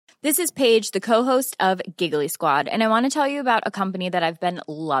This is Paige, the co-host of Giggly Squad, and I want to tell you about a company that I've been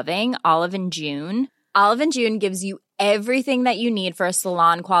loving, Olive & June. Olive & June gives you everything that you need for a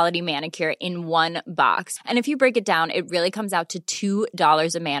salon-quality manicure in one box. And if you break it down, it really comes out to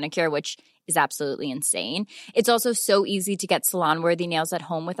 $2 a manicure, which is absolutely insane. It's also so easy to get salon-worthy nails at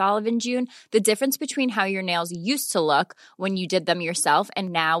home with Olive & June. The difference between how your nails used to look when you did them yourself and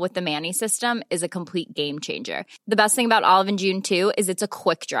now with the Mani system is a complete game changer. The best thing about Olive & June, too, is it's a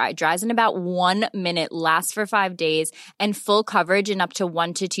quick dry. Dries in about 1 minute, lasts for 5 days, and full coverage in up to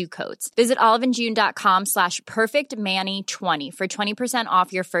 1 to 2 coats. Visit oliveandjune.com/perfectmani20 for 20%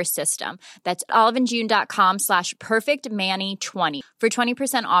 off your first system. That's oliveandjune.com/perfectmani20 for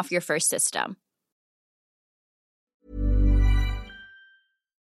 20% off your first system.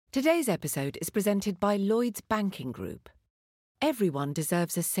 Today's episode is presented by Lloyds Banking Group. Everyone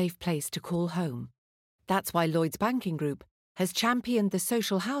deserves a safe place to call home. That's why Lloyds Banking Group has championed the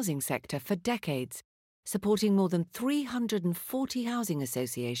social housing sector for decades, supporting more than 340 housing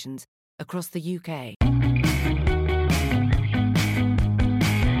associations across the UK.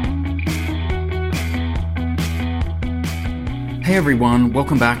 Hey everyone,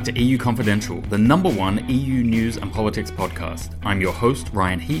 welcome back to EU Confidential, the #1 EU news and politics podcast. I'm your host,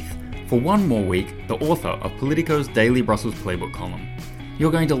 Ryan Heath. For one more week, the author of Politico's daily Brussels playbook column.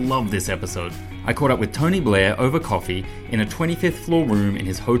 You're going to love this episode. I caught up with Tony Blair over coffee in a 25th floor room in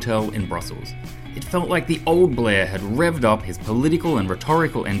his hotel in Brussels. It felt like the old Blair had revved up his political and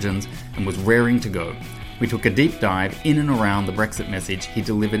rhetorical engines and was raring to go. We took a deep dive in and around the Brexit message he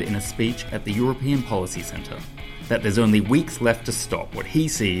delivered in a speech at the European Policy Centre. That there's only weeks left to stop what he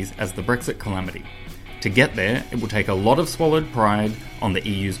sees as the Brexit calamity. To get there, it will take a lot of swallowed pride on the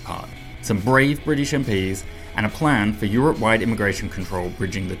EU's part, some brave British MPs, and a plan for Europe-wide immigration control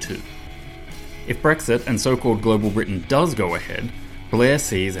bridging the two. If Brexit and so-called global Britain does go ahead, Blair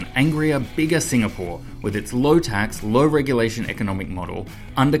sees an angrier, bigger Singapore with its low-tax, low-regulation economic model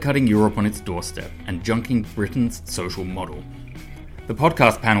undercutting Europe on its doorstep and junking Britain's social model. The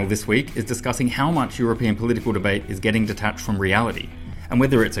podcast panel this week is discussing how much European political debate is getting detached from reality, and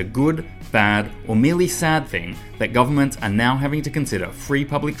whether it's a good, bad, or merely sad thing that governments are now having to consider free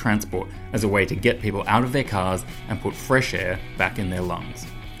public transport as a way to get people out of their cars and put fresh air back in their lungs.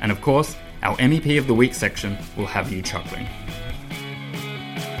 And of course, our MEP of the Week section will have you chuckling.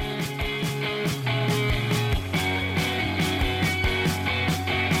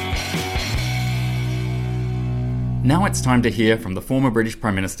 Now it's time to hear from the former British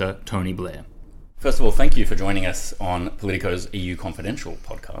Prime Minister, Tony Blair. First of all, thank you for joining us on Politico's EU Confidential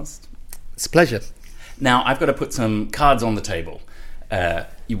podcast. It's a pleasure. Now, I've got to put some cards on the table.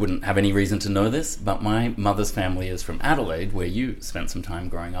 You wouldn't have any reason to know this, but my mother's family is from Adelaide, where you spent some time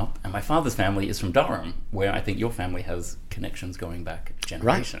growing up, and my father's family is from Durham, where I think your family has connections going back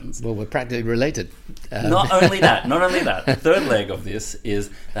generations. Right. Well, we're practically related. Not only that. The third leg of this is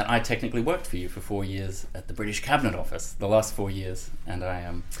that I technically worked for you for 4 years at the British Cabinet Office, the last 4 years, and I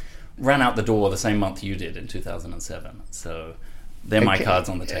ran out the door the same month you did in 2007. So they're my cards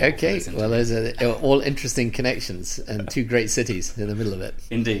on the table. Okay, well, those are all interesting connections and two great cities in the middle of it.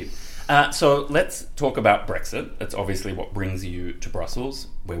 Indeed. So let's talk about Brexit. That's obviously what brings you to Brussels.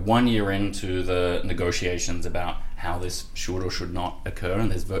 We're 1 year into the negotiations about how this should or should not occur, and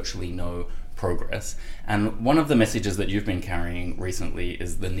there's virtually no progress. And one of the messages that you've been carrying recently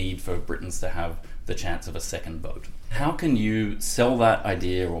is the need for Britons to have the chance of a second vote. How can you sell that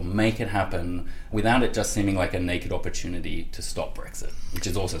idea or make it happen without it just seeming like a naked opportunity to stop Brexit, which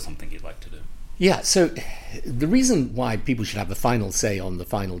is also something you'd like to do? Yeah, so the reason why people should have the final say on the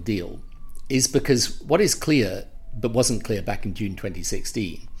final deal is because what is clear, but wasn't clear back in June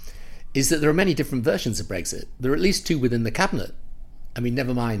 2016, is that there are many different versions of Brexit. There are at least two within the cabinet. I mean,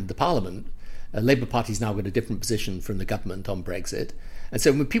 never mind the parliament. Labour Party's now got a different position from the government on Brexit. And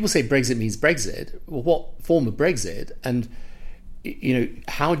so when people say Brexit means Brexit, well, what form of Brexit? And, you know,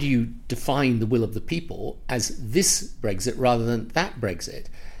 how do you define the will of the people as this Brexit rather than that Brexit?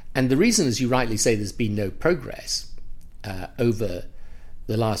 And the reason, as you rightly say, there's been no progress over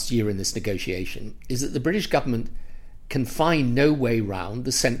the last year in this negotiation is that the British government can find no way round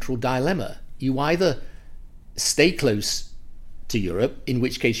the central dilemma. You either stay close to Europe, in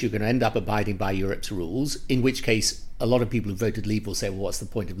which case you're going to end up abiding by Europe's rules, in which case a lot of people who voted leave will say, well, what's the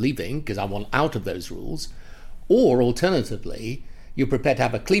point of leaving? Because I want out of those rules. Or alternatively, you're prepared to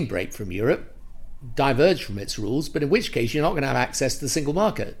have a clean break from Europe, diverge from its rules, but in which case you're not going to have access to the single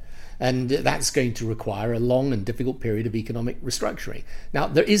market. And that's going to require a long and difficult period of economic restructuring. Now,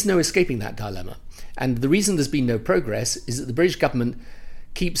 there is no escaping that dilemma. And the reason there's been no progress is that the British government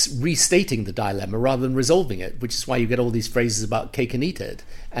keeps restating the dilemma rather than resolving it, which is why you get all these phrases about cake and eat it.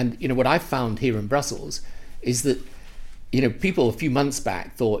 And, what I've found here in Brussels is that, people a few months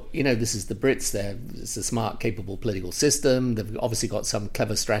back thought, this is the Brits, it's a smart, capable political system, they've obviously got some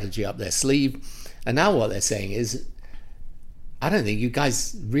clever strategy up their sleeve. And now what they're saying is, I don't think you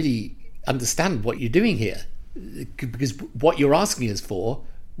guys really understand what you're doing here, because what you're asking us for,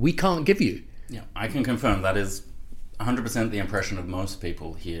 we can't give you. Yeah, I can confirm that is 100% the impression of most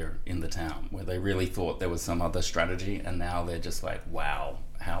people here in the town, where they really thought there was some other strategy, and now they're just like, wow,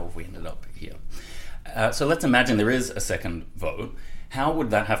 how have we ended up here? So let's imagine there is a second vote. How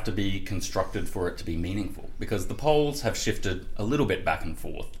would that have to be constructed for it to be meaningful? Because the polls have shifted a little bit back and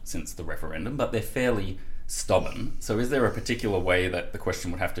forth since the referendum, but they're fairly stubborn. So is there a particular way that the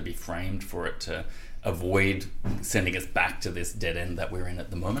question would have to be framed for it to avoid sending us back to this dead end that we're in at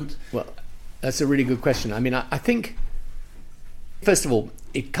the moment? Well, that's a really good question. I mean, I think, first of all,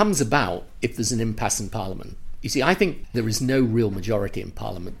 it comes about if there's an impasse in Parliament. You see, I think there is no real majority in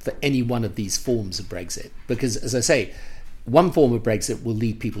Parliament for any one of these forms of Brexit. Because, as I say, one form of Brexit will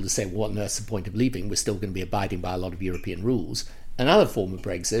lead people to say, well, what on earth's the point of leaving? We're still going to be abiding by a lot of European rules. Another form of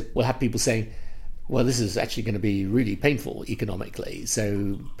Brexit will have people saying, well, this is actually going to be really painful economically,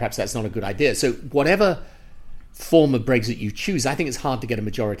 so perhaps that's not a good idea. So whatever form of Brexit you choose, I think it's hard to get a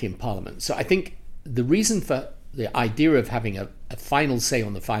majority in Parliament. So I think the reason for the idea of having a final say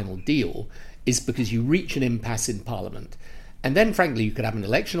on the final deal is because you reach an impasse in Parliament. And then, frankly, you could have an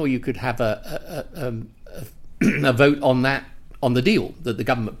election, or you could have a vote on the deal that the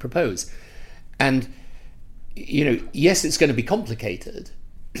government proposed. And, yes, it's going to be complicated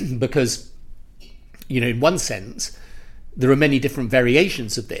because, in one sense, there are many different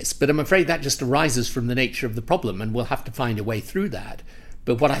variations of this, but I'm afraid that just arises from the nature of the problem, and we'll have to find a way through that.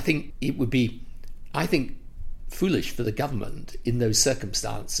 But what I think it would be, foolish for the government in those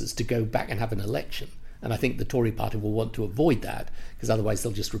circumstances to go back and have an election. And I think the Tory party will want to avoid that, because otherwise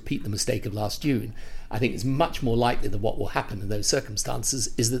they'll just repeat the mistake of last June. I think it's much more likely that what will happen in those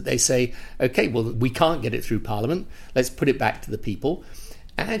circumstances is that they say, okay, well, we can't get it through Parliament, let's put it back to the people.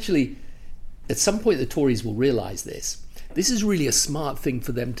 And actually, at some point the Tories will realise this. This is really a smart thing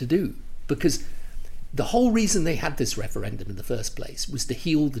for them to do, because the whole reason they had this referendum in the first place was to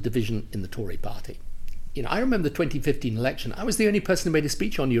heal the division in the Tory party. I remember the 2015 election. I was the only person who made a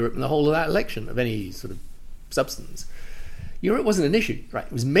speech on Europe in the whole of that election of any sort of substance. Europe wasn't an issue, right?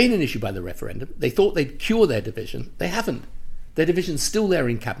 It was made an issue by the referendum. They thought they'd cure their division. They haven't. Their division's still there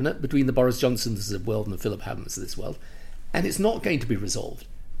in cabinet between the Boris Johnsons of the world and the Philip Hammonds of this world, and it's not going to be resolved.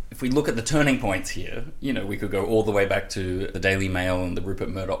 If we look at the turning points here, we could go all the way back to the Daily Mail and the Rupert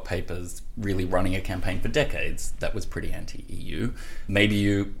Murdoch papers really running a campaign for decades that was pretty anti-EU. Maybe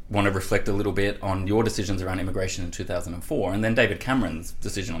you want to reflect a little bit on your decisions around immigration in 2004, and then David Cameron's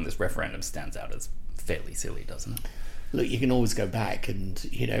decision on this referendum stands out as fairly silly, doesn't it? Look, you can always go back and,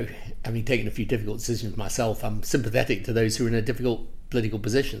 having taken a few difficult decisions myself, I'm sympathetic to those who are in a difficult political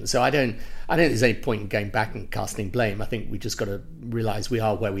position. So I don't think there's any point in going back and casting blame. I think we just got to realise we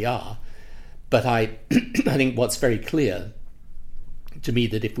are where we are. But I think what's very clear to me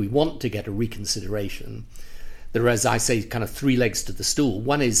that if we want to get a reconsideration, there are, as I say, kind of three legs to the stool.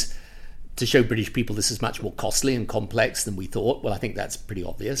 One is to show British people this is much more costly and complex than we thought. Well, I think that's pretty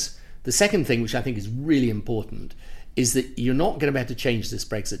obvious. The second thing, which I think is really important, is that you're not going to be able to change this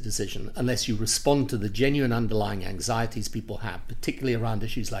Brexit decision unless you respond to the genuine underlying anxieties people have, particularly around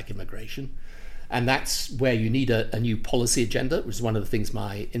issues like immigration. And that's where you need a new policy agenda, which is one of the things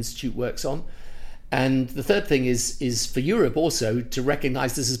my institute works on. And the third thing is for Europe also to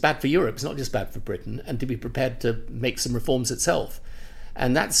recognise this is bad for Europe. It's not just bad for Britain, and to be prepared to make some reforms itself.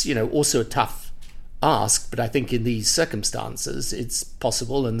 And that's, also a tough ask, but I think in these circumstances it's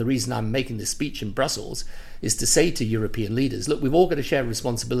possible. And the reason I'm making this speech in Brussels is to say to European leaders, look, we've all got to share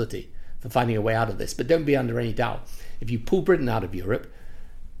responsibility for finding a way out of this, but don't be under any doubt. If you pull Britain out of Europe,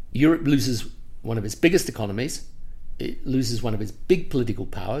 Europe loses one of its biggest economies, it loses one of its big political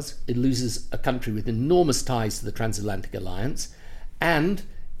powers, it loses a country with enormous ties to the transatlantic alliance, and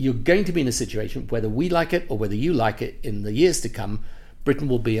you're going to be in a situation, whether we like it or whether you like it, in the years to come, Britain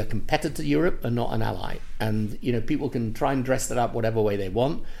will be a competitor to Europe and not an ally. And, people can try and dress that up whatever way they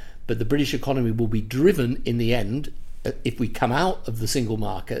want, but the British economy will be driven in the end, if we come out of the single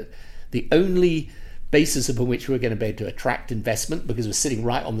market, the only basis upon which we're going to be able to attract investment, because we're sitting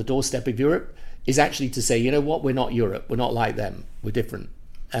right on the doorstep of Europe, is actually to say, you know what, we're not Europe, we're not like them, we're different.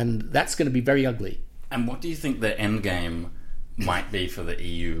 And that's going to be very ugly. And what do you think the end game might be for the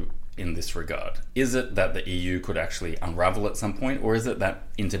EU in this regard? Is it that the EU could actually unravel at some point, or is it that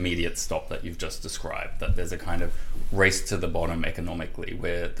intermediate stop that you've just described, that there's a kind of race to the bottom economically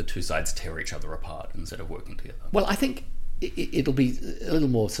where the two sides tear each other apart instead of working together? Well, I think it'll be a little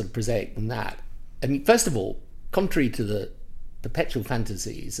more sort of prosaic than that. I mean, first of all, contrary to the perpetual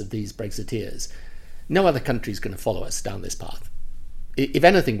fantasies of these Brexiteers, no other country is going to follow us down this path. If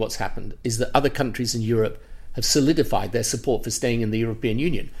anything, what's happened is that other countries in Europe have solidified their support for staying in the European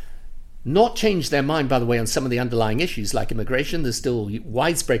Union. Not changed their mind, by the way, on some of the underlying issues like immigration. There's still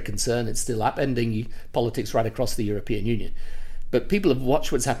widespread concern. It's still upending politics right across the European Union. But people have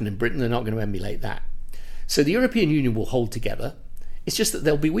watched what's happened in Britain. They're not going to emulate that. So the European Union will hold together. It's just that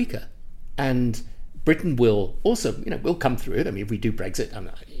they'll be weaker. And Britain will also, will come through it. I mean, if we do Brexit,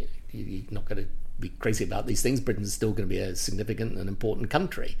 you're not going to be crazy about these things. Britain's still going to be a significant and important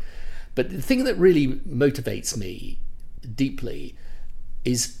country. But the thing that really motivates me deeply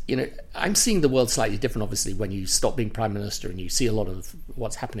is, I'm seeing the world slightly different, obviously, when you stop being Prime Minister and you see a lot of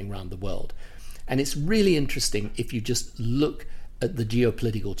what's happening around the world. And it's really interesting if you just look at the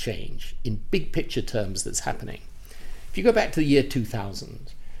geopolitical change in big picture terms that's happening. If you go back to the year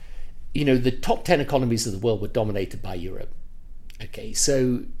 2000, the top 10 economies of the world were dominated by Europe. Okay,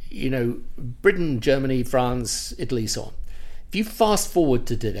 so, Britain, Germany, France, Italy, so on. If you fast forward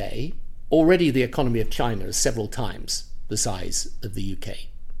to today, already the economy of China is several times the size of the UK.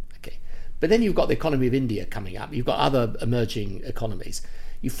 Okay, but then you've got the economy of India coming up. You've got other emerging economies.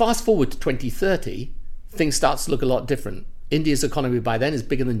 You fast forward to 2030, things start to look a lot different. India's economy by then is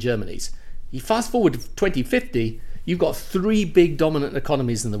bigger than Germany's. You fast forward to 2050, you've got three big dominant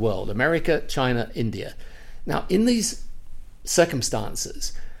economies in the world: America, China, India. Now, in these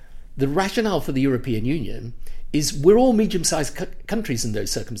circumstances, the rationale for the European Union is we're all medium-sized countries in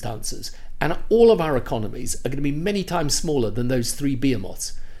those circumstances, and all of our economies are going to be many times smaller than those three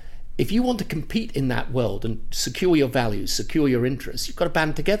behemoths. If you want to compete in that world and secure your values, secure your interests, you've got to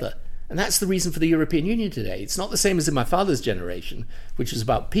band together. And that's the reason for the European Union today. It's not the same as in my father's generation, which was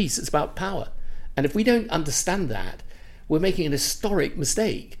about peace, it's about power. And if we don't understand that, we're making an historic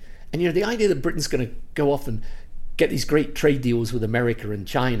mistake. And the idea that Britain's going to go off and get these great trade deals with America and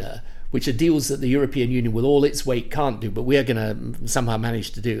China, which are deals that the European Union with all its weight can't do, but we're going to somehow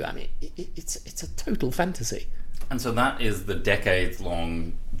manage to do. I mean, it's a total fantasy. And so that is the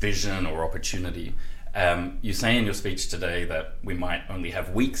decades-long vision or opportunity. You say in your speech today that we might only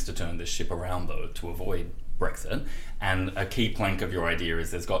have weeks to turn this ship around, though, to avoid Brexit. And a key plank of your idea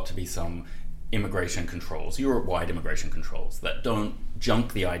is there's got to be some immigration controls, Europe-wide immigration controls, that don't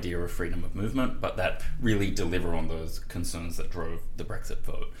junk the idea of freedom of movement, but that really deliver on those concerns that drove the Brexit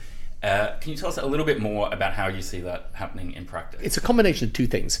vote. Can you tell us a little bit more about how you see that happening in practice? It's a combination of two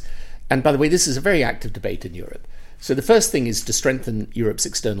things. And by the way, this is a very active debate in Europe. So the first thing is to strengthen Europe's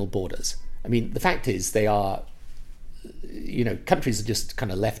external borders. I mean, the fact is they are, countries are just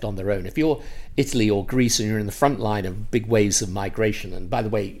kind of left on their own. If you're Italy or Greece and you're in the front line of big waves of migration, and by the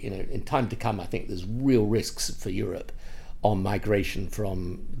way, in time to come, I think there's real risks for Europe on migration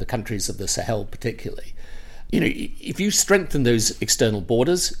from the countries of the Sahel particularly. If you strengthen those external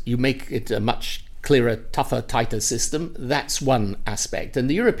borders, you make it a much clearer, tougher, tighter system. That's one aspect. And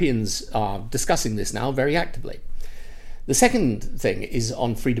the Europeans are discussing this now very actively. The second thing is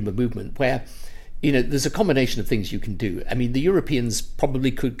on freedom of movement, where there's a combination of things you can do. I mean, the Europeans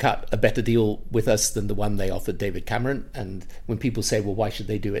probably could cut a better deal with us than the one they offered David Cameron. And when people say, well, why should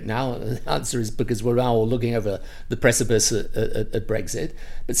they do it now? The answer is because we're now looking over the precipice at Brexit.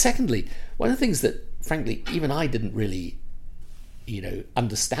 But secondly, one of the things that, frankly, even I didn't really,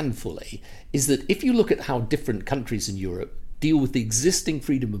 understand fully, is that if you look at how different countries in Europe deal with the existing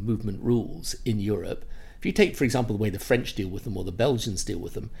freedom of movement rules in Europe, if you take, for example, the way the French deal with them or the Belgians deal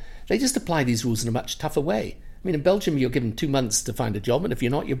with them, they just apply these rules in a much tougher way. I mean, in Belgium, you're given 2 months to find a job, and if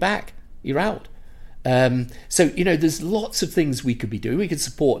you're not, you're back. You're out. So, there's lots of things we could be doing. We could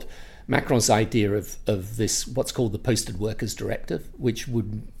support Macron's idea of this, what's called the Posted Workers Directive, which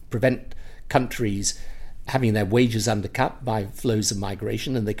would prevent countries having their wages undercut by flows of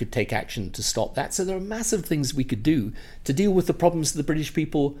migration, and they could take action to stop that. So there are massive things we could do to deal with the problems the British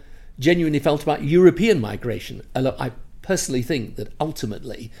people genuinely felt about European migration. I personally think that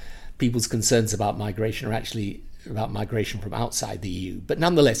ultimately people's concerns about migration are actually about migration from outside the EU. But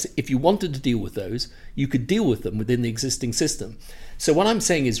nonetheless, if you wanted to deal with those, you could deal with them within the existing system. So what I'm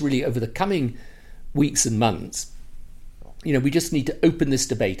saying is really over the coming weeks and months, we just need to open this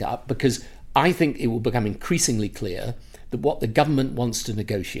debate up, because I think it will become increasingly clear that what the government wants to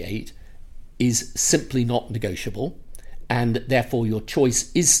negotiate is simply not negotiable. And therefore your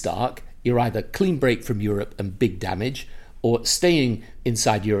choice is stark. You're either clean break from Europe and big damage, or staying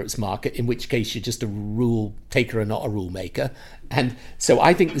inside Europe's market, in which case you're just a rule taker and not a rule maker. And so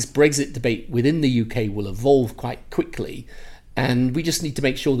I think this Brexit debate within the UK will evolve quite quickly, and we just need to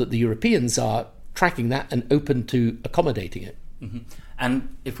make sure that the Europeans are tracking that and open to accommodating it. Mm-hmm.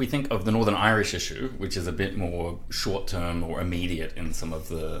 And if we think of the Northern Irish issue, which is a bit more short-term or immediate in some of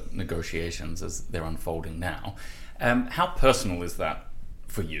the negotiations as they're unfolding now, how personal is that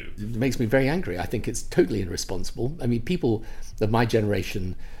for you? It makes me very angry. I think it's totally irresponsible. I mean, people of my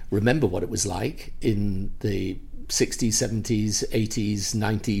generation remember what it was like in the 60s, 70s, 80s,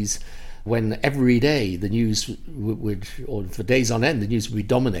 90s, when every day the news would, or for days on end, the news would be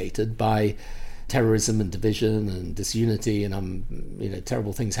dominated by terrorism and division and disunity and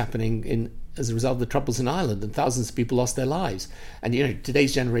terrible things happening as a result of the troubles in Ireland, and thousands of people lost their lives. And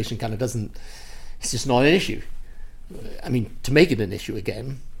today's generation kind of doesn't. It's just not an issue. I mean, to make it an issue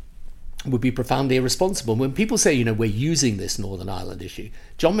again would be profoundly irresponsible. When people say, we're using this Northern Ireland issue,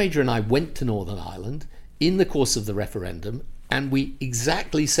 John Major and I went to Northern Ireland in the course of the referendum, and we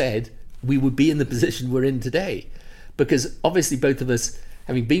exactly said we would be in the position we're in today, because obviously both of us,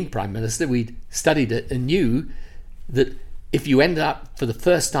 having been Prime Minister, we'd studied it and knew that if you end up for the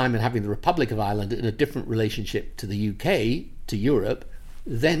first time in having the Republic of Ireland in a different relationship to the UK, to Europe,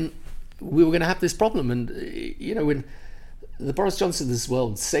 then we were going to have this problem. And, when the Boris Johnsons of this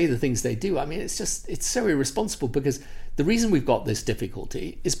world say the things they do, I mean, it's so irresponsible, because the reason we've got this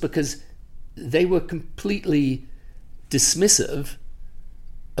difficulty is because they were completely dismissive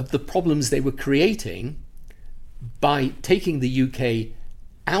of the problems they were creating by taking the UK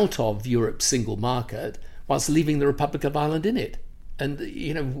out of Europe's single market whilst leaving the Republic of Ireland in it. And,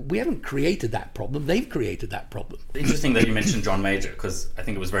 we haven't created that problem. They've created that problem. Interesting that you mentioned John Major, because I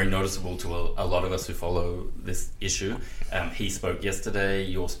think it was very noticeable to a lot of us who follow this issue. He spoke yesterday,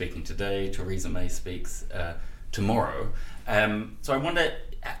 you're speaking today, Theresa May speaks tomorrow. So I wonder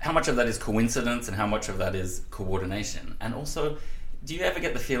how much of that is coincidence and how much of that is coordination? And also, do you ever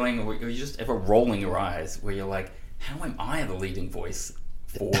get the feeling, or are you just ever rolling your eyes, where you're like, how am I the leading voice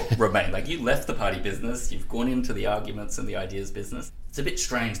for Remain? Like, you left the party business, you've gone into the arguments and the ideas business. It's a bit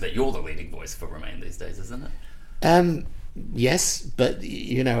strange that you're the leading voice for Remain these days, isn't it? Yes, but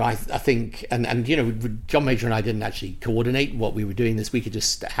I think, and John Major and I didn't actually coordinate what we were doing this week. It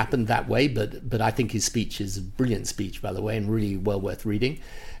just happened that way. But I think his speech is a brilliant speech, by the way, and really well worth reading.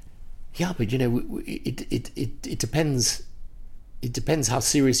 Yeah, but it depends. It depends how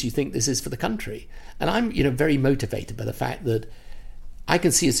serious you think this is for the country. And I'm very motivated by the fact that I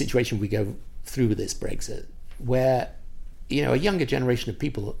can see a situation we go through with this Brexit where a younger generation of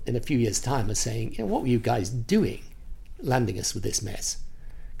people in a few years' time are saying, what were you guys doing landing us with this mess?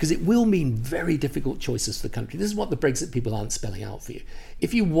 Because it will mean very difficult choices for the country. This is what the Brexit people aren't spelling out for you.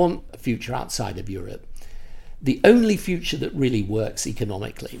 If you want a future outside of Europe, the only future that really works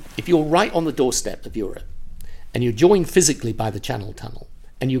economically, if you're right on the doorstep of Europe and you're joined physically by the Channel Tunnel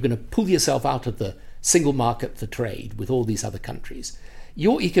and you're going to pull yourself out of the single market for trade with all these other countries,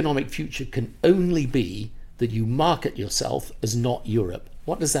 your economic future can only be that you market yourself as not Europe.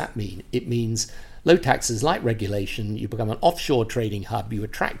 What does that mean? It means low taxes, light regulation, you become an offshore trading hub, you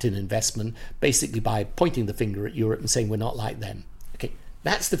attract in investment basically by pointing the finger at Europe and saying we're not like them. Okay,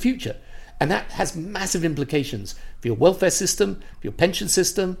 that's the future. And that has massive implications for your welfare system, for your pension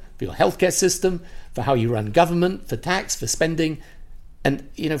system, for your healthcare system, for how you run government, for tax, for spending. And,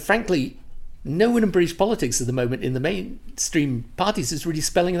 frankly, no one in British politics at the moment in the mainstream parties is really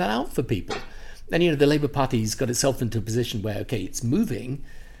spelling that out for people. And, the Labour Party's got itself into a position where, okay, it's moving,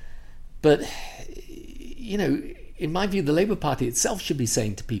 but, in my view, the Labour Party itself should be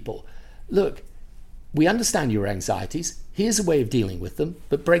saying to people, look, we understand your anxieties, here's a way of dealing with them,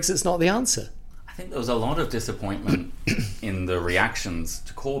 but Brexit's not the answer. I think there was a lot of disappointment in the reactions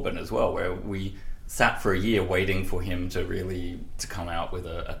to Corbyn as well, where we sat for a year waiting for him to come out with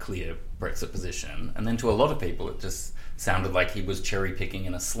a clear Brexit position. And then to a lot of people, it just sounded like he was cherry-picking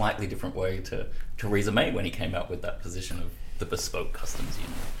in a slightly different way to Theresa May when he came out with that position of the bespoke customs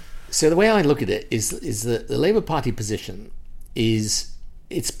union. So the way I look at it is that the Labour Party position is,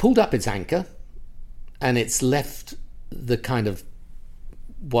 it's pulled up its anchor and it's left the kind of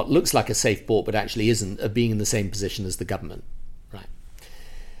what looks like a safe port but actually isn't, of being in the same position as the government, right?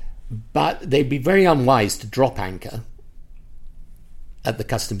 But they'd be very unwise to drop anchor at the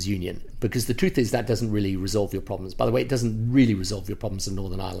customs union, because the truth is that doesn't really resolve your problems. By the way, it doesn't really resolve your problems in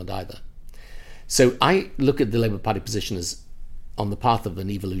Northern Ireland either. So I look at the Labour Party position as on the path of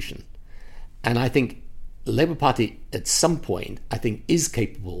an evolution. And I think the Labour Party at some point, I think, is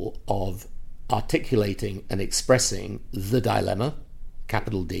capable of articulating and expressing the dilemma,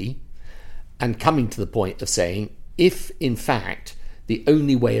 capital D, and coming to the point of saying, if, in fact, the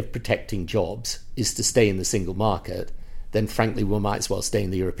only way of protecting jobs is to stay in the single market, then frankly we might as well stay in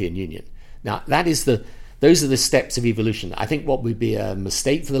the European Union. Now, those are the steps of evolution. I think what would be a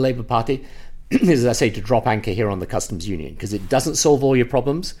mistake for the Labour Party is, as I say, to drop anchor here on the customs union, because it doesn't solve all your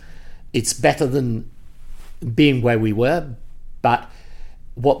problems. It's better than being where we were, but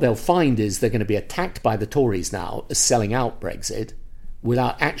what they'll find is they're going to be attacked by the Tories now as selling out Brexit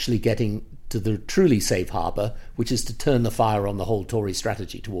without actually getting to the truly safe harbour, which is to turn the fire on the whole Tory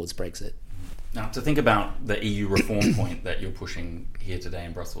strategy towards Brexit. Now, to think about the EU reform point that you're pushing here today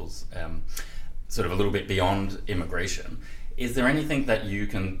in Brussels, sort of a little bit beyond immigration, is there anything that you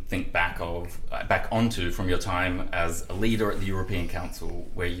can think back onto from your time as a leader at the European Council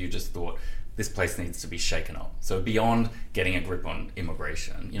where you just thought, this place needs to be shaken up? So beyond getting a grip on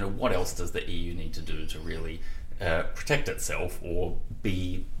immigration, what else does the EU need to do to really protect itself or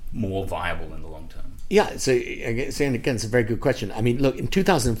be more viable in the long term? Yeah, so again, it's a very good question. I mean, look, in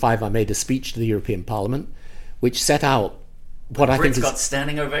 2005, I made a speech to the European Parliament, which set out what I think is... Brits got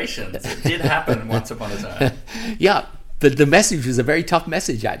standing ovations. It did happen once upon a time. Yeah, the message was a very tough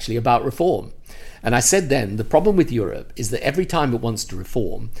message, actually, about reform. And I said then, the problem with Europe is that every time it wants to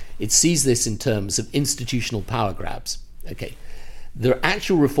reform, it sees this in terms of institutional power grabs. Okay, the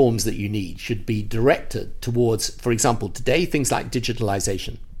actual reforms that you need should be directed towards, for example, today, things like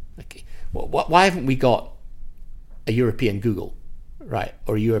digitalization. Okay, why haven't we got a European Google, right,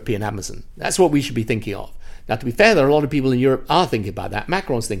 or a European Amazon? That's what we should be thinking of. Now, to be fair, there are a lot of people in Europe are thinking about that.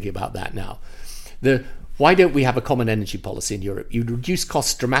 Macron's thinking about that now. Why don't we have a common energy policy in Europe? You'd reduce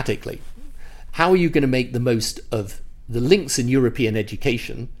costs dramatically. How are you going to make the most of the links in European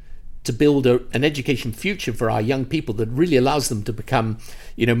education to build an education future for our young people that really allows them to become,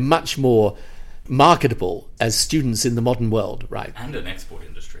 much more marketable as students in the modern world, right? And an export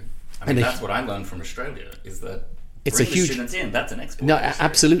industry. I mean, that's what I learned from Australia, is that it's bring a huge the students in, that's an export No, industry.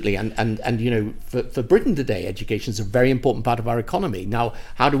 Absolutely. And for Britain today, education is a very important part of our economy. Now,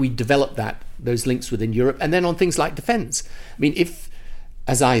 how do we develop those links within Europe? And then on things like defence. I mean, if,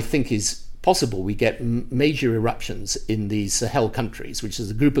 as I think is possible, we get major eruptions in the Sahel countries, which is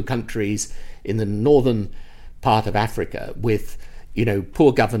a group of countries in the northern part of Africa with,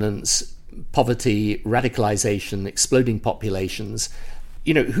 poor governance, poverty, radicalization, exploding populations.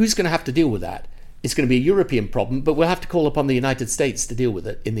 Who's going to have to deal with that? It's going to be a European problem, but we'll have to call upon the United States to deal with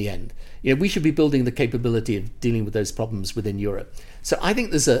it in the end. We should be building the capability of dealing with those problems within Europe. So I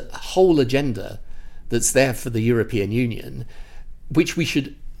think there's a whole agenda that's there for the European Union, which we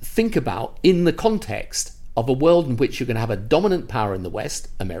should think about in the context of a world in which you're going to have a dominant power in the West,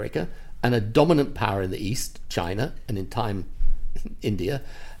 America, and a dominant power in the East, China, and in time, India.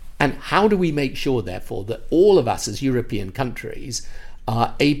 And how do we make sure, therefore, that all of us as European countries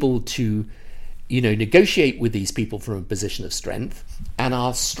are able to negotiate with these people from a position of strength and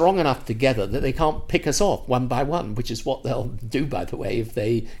are strong enough together that they can't pick us off one by one, which is what they'll do, by the way,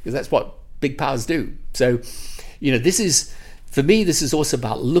 because that's what big powers do. So, for me, this is also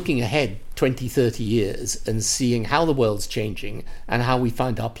about looking ahead 20, 30 years and seeing how the world's changing and how we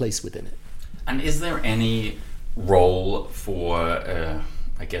find our place within it. And is there any role for,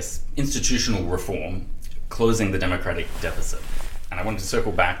 institutional reform, closing the democratic deficit? And I wanted to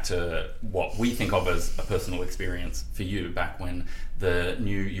circle back to what we think of as a personal experience for you back when the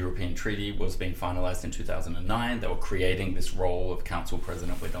new European Treaty was being finalised in 2009. They were creating this role of Council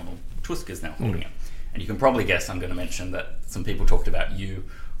President where Donald Tusk is now holding it. And you can probably guess I'm going to mention that some people talked about you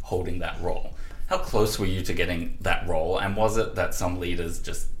holding that role. How close were you to getting that role? And was it that some leaders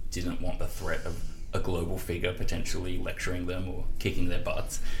just didn't want the threat of a global figure potentially lecturing them or kicking their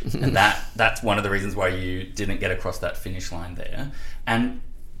butts? And that's one of the reasons why you didn't get across that finish line there. And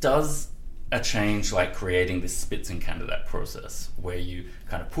does a change like creating this Spitzenkandidat process where you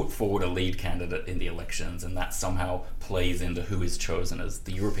kind of put forward a lead candidate in the elections and that somehow plays into who is chosen as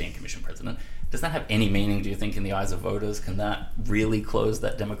the European Commission President, does that have any meaning, do you think, in the eyes of voters? Can that really close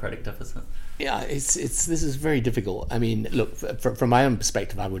that democratic deficit? Yeah, this is very difficult. I mean, look, from my own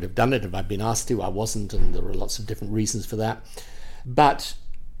perspective, I would have done it if I'd been asked to. I wasn't, and there were lots of different reasons for that. But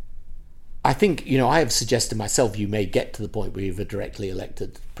I think, I have suggested myself you may get to the point where you have a directly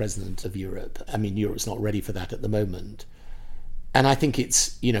elected president of Europe. I mean, Europe's not ready for that at the moment. And I think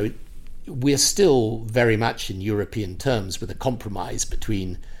it's, we're still very much in European terms with a compromise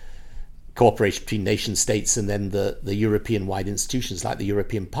between cooperation between nation states and then the European-wide institutions like the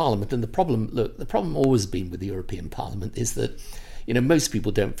European Parliament. And the problem always been with the European Parliament is that, most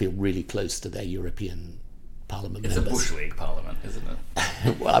people don't feel really close to their European Parliament members. It's a Bush League Parliament, isn't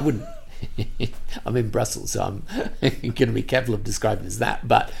it? Well, I wouldn't... I'm in Brussels, so I'm going to be careful of describing it as that.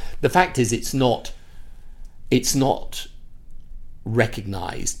 But the fact is, it's not it's not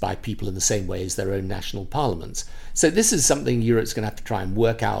recognised by people in the same way as their own national parliaments. So this is something Europe's going to have to try and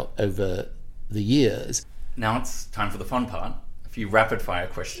work out over the years. Now it's time for the fun part. A few rapid fire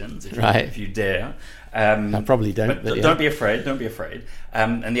questions, if you dare. I probably don't. But don't be afraid. Don't be afraid.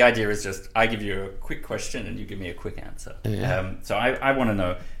 And the idea is just I give you a quick question and you give me a quick answer. Yeah. So I want to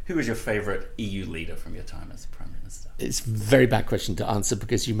know, who is your favourite EU leader from your time as Prime Minister? It's a very bad question to answer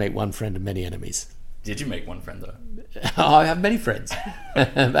because you make one friend and many enemies. Did you make one friend though? I have many friends. I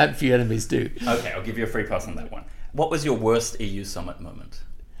have few enemies too. Okay, I'll give you a free pass on that one. What was your worst EU summit moment?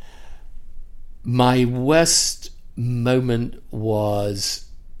 My worst moment was,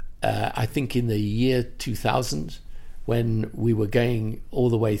 I think, in the year 2000, when we were going all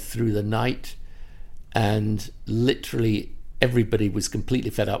the way through the night and literally everybody was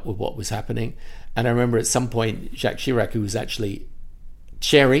completely fed up with what was happening. And I remember at some point, Jacques Chirac, who was actually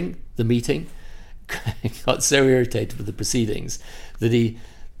chairing the meeting, got so irritated with the proceedings that he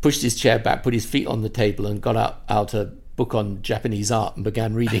pushed his chair back, put his feet on the table and got out a book on Japanese art and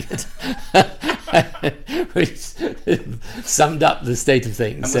began reading it, which summed up the state of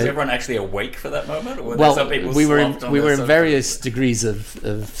things. And was everyone actually awake for that moment? Or were well, some people we were in various degrees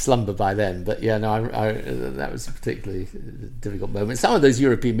of slumber by then, but yeah, no, that was a particularly difficult moment. Some of those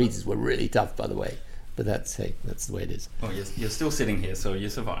European meetings were really tough, by the way. But that's the way it is. Well, you're still sitting here, so you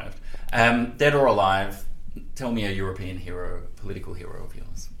survived. Dead or alive, tell me a European hero, political hero of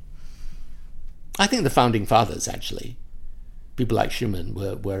yours. I think the founding fathers, actually, people like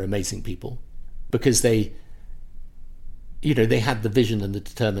Schuman were amazing people because they had the vision and the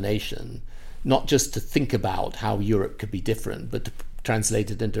determination, not just to think about how Europe could be different, but to translate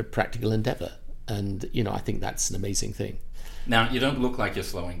it into practical endeavour. And, I think that's an amazing thing. Now, you don't look like you're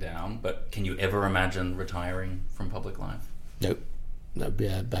slowing down, but can you ever imagine retiring from public life? Nope. That would be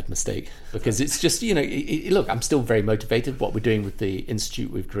a bad mistake because it's just, look, I'm still very motivated. What we're doing with the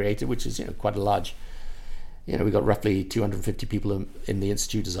institute we've created, which is, quite a large, we've got roughly 250 people in the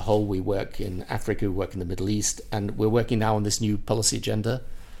institute as a whole. We work in Africa, we work in the Middle East, and we're working now on this new policy agenda,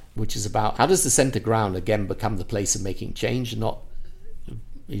 which is about how does the centre ground again become the place of making change and not,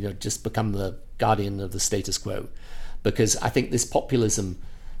 just become the guardian of the status quo. Because I think this populism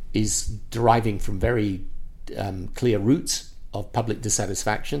is deriving from very clear roots of public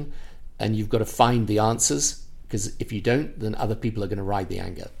dissatisfaction, and you've got to find the answers, because if you don't, then other people are going to ride the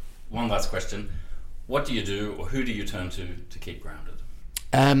anger. One last question. What do you do, or who do you turn to keep grounded?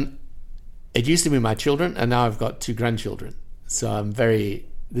 It used to be my children, and now I've got 2 grandchildren. So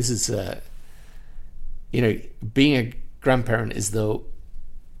being a grandparent is the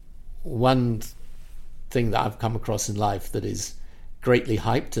one thing that I've come across in life that is greatly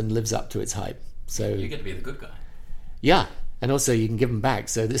hyped and lives up to its hype. So you get to be the good guy. Yeah, and also you can give them back.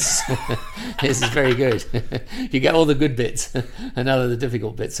 So this is very good. You get all the good bits and none of the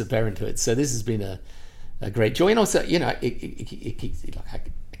difficult bits of parenthood. So this has been a great joy. And also, it keeps, I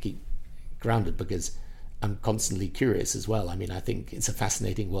keep grounded because I'm constantly curious as well. I mean, I think it's a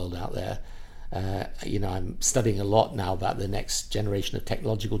fascinating world out there. I'm studying a lot now about the next generation of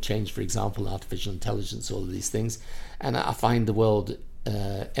technological change, for example, artificial intelligence, all of these things, and I find the world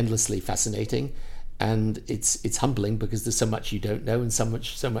endlessly fascinating, and it's humbling because there's so much you don't know and so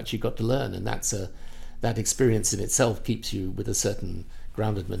much you've got to learn, and that experience in itself keeps you with a certain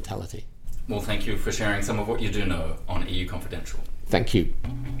grounded mentality. Well, thank you for sharing some of what you do know on EU Confidential. Thank you.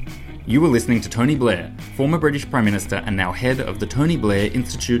 You were listening to Tony Blair, former British Prime Minister and now head of the Tony Blair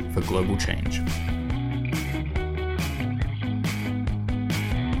Institute for Global Change.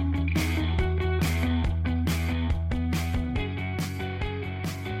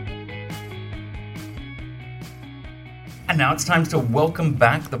 And now it's time to welcome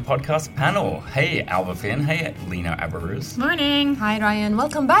back the podcast panel. Hey, Alva Finn. Hey, Lena Abaruz. Morning. Hi, Ryan.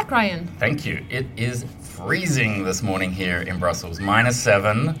 Welcome back, Ryan. Thank you. It is freezing this morning here in Brussels.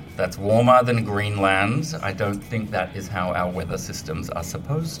 -7. That's warmer than Greenland. I don't think that is how our weather systems are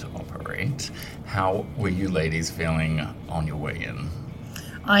supposed to operate. How were you ladies feeling on your way in?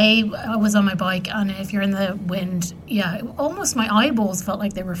 I was on my bike, and if you're in the wind, almost my eyeballs felt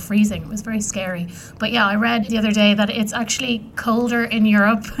like they were freezing. It was very scary. But I read the other day that it's actually colder in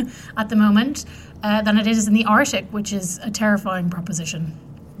Europe at the moment than it is in the Arctic, which is a terrifying proposition.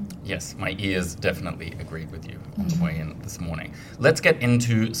 Yes, my ears definitely agreed with you on the way in this morning. Let's get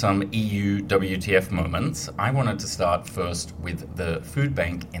into some EU WTF moments. I wanted to start first with the food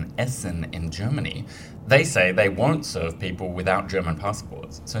bank in Essen in Germany. They say they won't serve people without German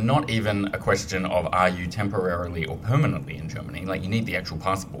passports. So not even a question of are you temporarily or permanently in Germany. Like, you need the actual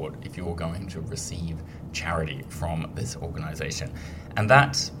passport if you're going to receive charity from this organization. And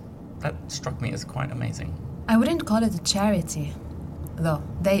that struck me as quite amazing. I wouldn't call it a charity, though.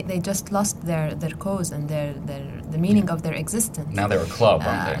 They just lost their cause and the meaning of their existence. Now they're a club,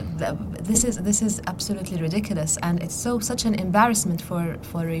 aren't they? This is absolutely ridiculous, and it's such an embarrassment for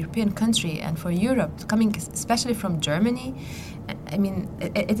a European country and for Europe, coming especially from Germany. I mean,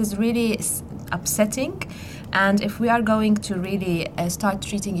 it is really upsetting, and if we are going to really start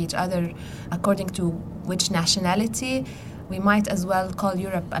treating each other according to which nationality, we might as well call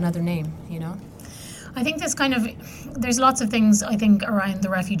Europe another name, you know? I think there's lots of things, I think, around the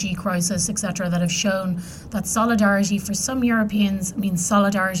refugee crisis, etc., that have shown that solidarity for some Europeans means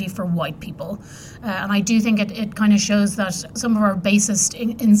solidarity for white people. And I do think it kind of shows that some of our basest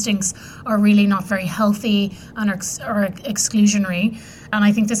instincts are really not very healthy and are exclusionary. And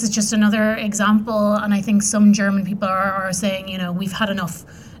I think this is just another example. And I think some German people are saying, you know, we've had enough.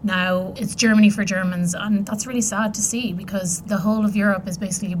 Now it's Germany for Germans, and that's really sad to see, because the whole of Europe is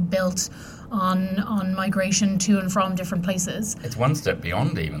basically built on migration to and from different places. It's one step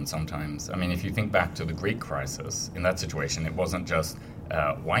beyond even sometimes. I mean, if you think back to the Greek crisis, in that situation, it wasn't just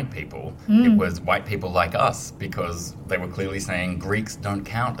white people. It was white people like us, because they were clearly saying Greeks don't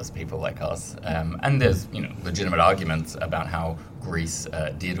count as people like us. And there's, you know, legitimate arguments about how Greece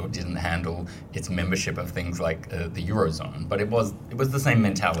did or didn't handle its membership of things like the Eurozone. But it was the same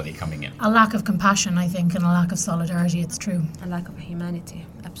mentality coming in. A lack of compassion, I think, and a lack of solidarity, it's true. A lack of humanity,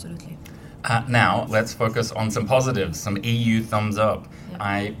 absolutely. Now, let's focus on some positives, some EU thumbs up. Yeah.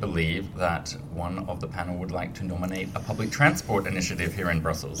 I believe that one of the panel would like to nominate a public transport initiative here in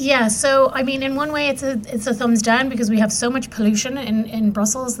Brussels. Yeah, so, I mean, in one way it's a thumbs down, because we have so much pollution in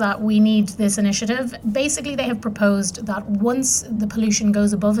Brussels that we need this initiative. Basically, they have proposed that once the pollution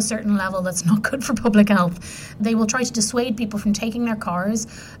goes above a certain level that's not good for public health, they will try to dissuade people from taking their cars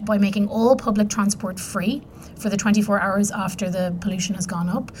by making all public transport free for the 24 hours after the pollution has gone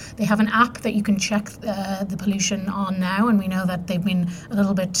up. They have an app that you can check the pollution on now, and we know that they've been a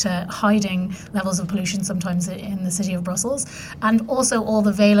little bit hiding levels of pollution sometimes in the city of Brussels. And also all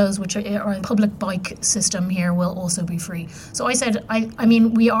the Velos, which are a public bike system here, will also be free. So I said, I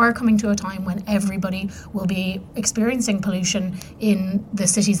mean, we are coming to a time when everybody will be experiencing pollution in the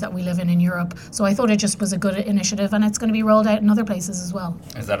cities that we live in Europe. So I thought it just was a good initiative, and it's going to be rolled out in other places as well.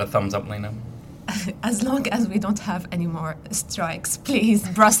 Is that a thumbs up, Lena? As long as we don't have any more strikes, please,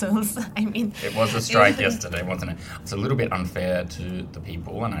 Brussels. I mean, it was a strike yesterday, wasn't it? It's a little bit unfair to the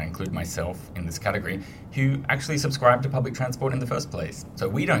people, and I include myself in this category, who actually subscribe to public transport in the first place. So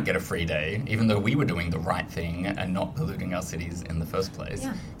we don't get a free day, even though we were doing the right thing and not polluting our cities in the first place.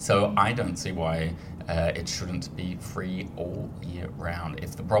 Yeah. So I don't see why it shouldn't be free all year round.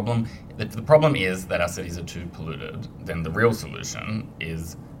 If the problem is that our cities are too polluted, then the real solution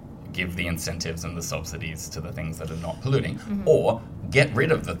is give the incentives and the subsidies to the things that are not polluting, or get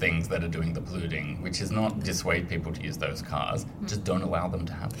rid of the things that are doing the polluting, which is not dissuade people to use those cars, just don't allow them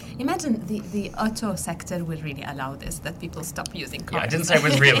to have them. Imagine the auto sector will really allow this, that people stop using cars. Yeah, I didn't say it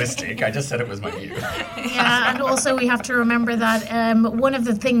was realistic, I just said it was my view. Yeah, and also we have to remember that one of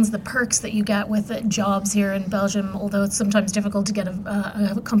the things, the perks that you get with jobs here in Belgium, although it's sometimes difficult to get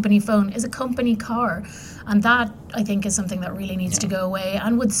a company phone, is a company car. And that, I think, is something that really needs to go away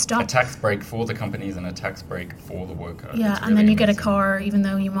and would stop. A tax break for the companies and a tax break for the worker. Yeah, and then you get a car even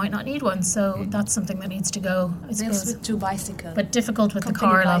though you might not need one. So that's something that needs to go, I suppose. With two bicycles. But difficult with the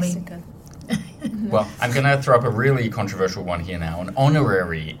car lobby. Well, I'm going to throw up a really controversial one here now, an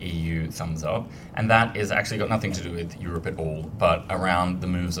honorary EU thumbs up, and that is actually got nothing to do with Europe at all, but around the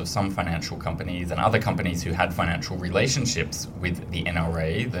moves of some financial companies and other companies who had financial relationships with the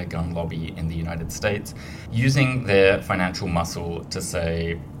NRA, the gun lobby in the United States, using their financial muscle to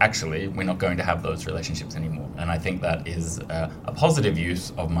say, actually, we're not going to have those relationships anymore. And I think that is a positive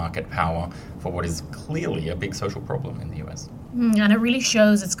use of market power for what is clearly a big social problem in the US. And it really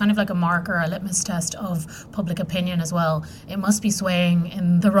shows, it's kind of like a marker, a litmus test of public opinion as well. It must be swaying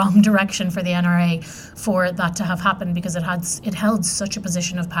in the wrong direction for the NRA for that to have happened, because it held such a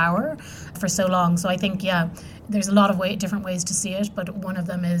position of power for so long. So I think, there's a lot of different ways to see it, but one of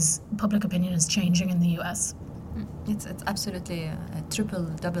them is public opinion is changing in the US. It's absolutely a triple,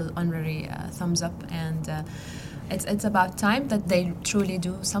 double honorary thumbs up, and it's about time that they truly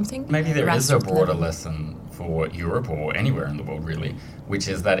do something. Maybe there is a broader lesson for Europe or anywhere in the world, really, which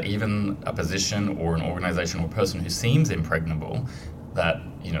is that even a position or an organization or person who seems impregnable, that,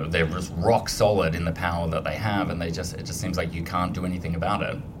 you know, they're just rock solid in the power that they have, and it just seems like you can't do anything about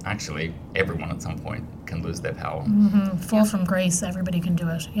it. Actually, everyone at some point can lose their power. Fall from grace, everybody can do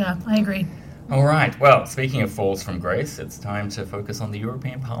it. Yeah, I agree. All right. Well, speaking of falls from grace, it's time to focus on the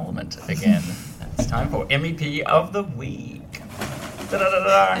European Parliament again. It's time for MEP of the Week.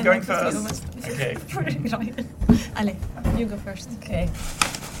 I'm going first. Okay. Ale, you go first. Okay.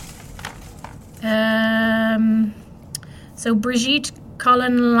 So Brigitte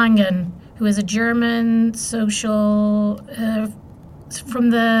Colin-Langen, who is a German social from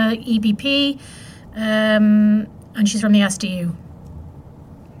the EPP, and she's from the SDU.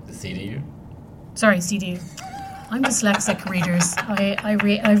 The CDU? Sorry, CDU. I'm dyslexic, readers. I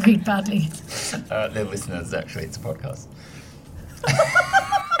read badly. They're listeners, actually. It's a podcast.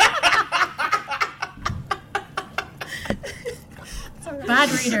 Bad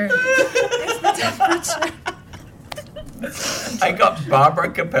reader. I got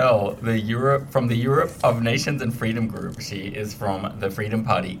Barbara Capel, from the Europe of Nations and Freedom group. She is from the Freedom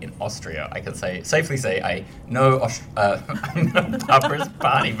Party in Austria. I can safely say I know I know Barbara's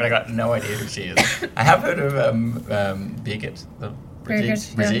party, but I got no idea who she is. I have heard of Birgit.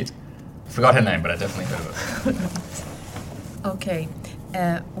 Brigitte. I forgot her name, but I definitely heard of her. Okay.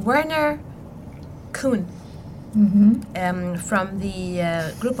 Werner Kuhn. From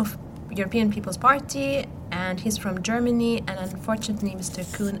the group of European People's Party, and he's from Germany. And unfortunately, Mr.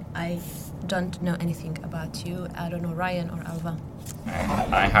 Kuhn, I don't know anything about you. I don't know Ryan or Alva.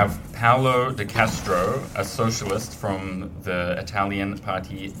 I have Paolo De Castro, a socialist from the Italian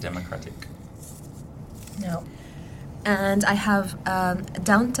Party Democratic. No. And I have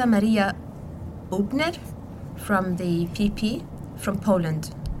Danuta Maria Ubner from the PP from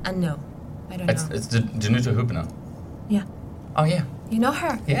Poland. And no, I don't know. It's Danuta Hübner. Yeah. Oh, yeah. You know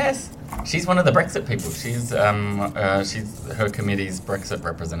her? Yes. She's one of the Brexit people. She's her committee's Brexit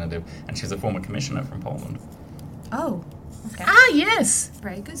representative, and she's a former commissioner from Poland. Oh, okay. Ah, yes.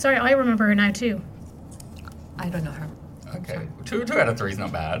 Very good. Sorry, I remember her now too. I don't know her. Okay. Two out of three is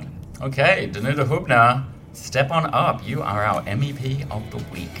not bad. Okay, Danuta Hübner, step on up. You are our MEP of the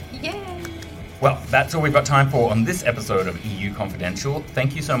week. Yay! Well, that's all we've got time for on this episode of EU Confidential.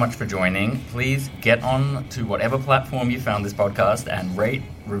 Thank you so much for joining. Please get on to whatever platform you found this podcast and rate,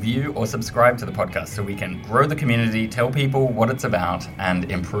 review, or subscribe to the podcast so we can grow the community, tell people what it's about,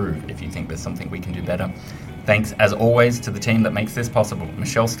 and improve if you think there's something we can do better. Thanks, as always, to the team that makes this possible.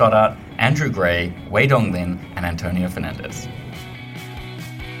 Michelle Stoddart, Andrew Gray, Wei Dong Lin, and Antonio Fernandez.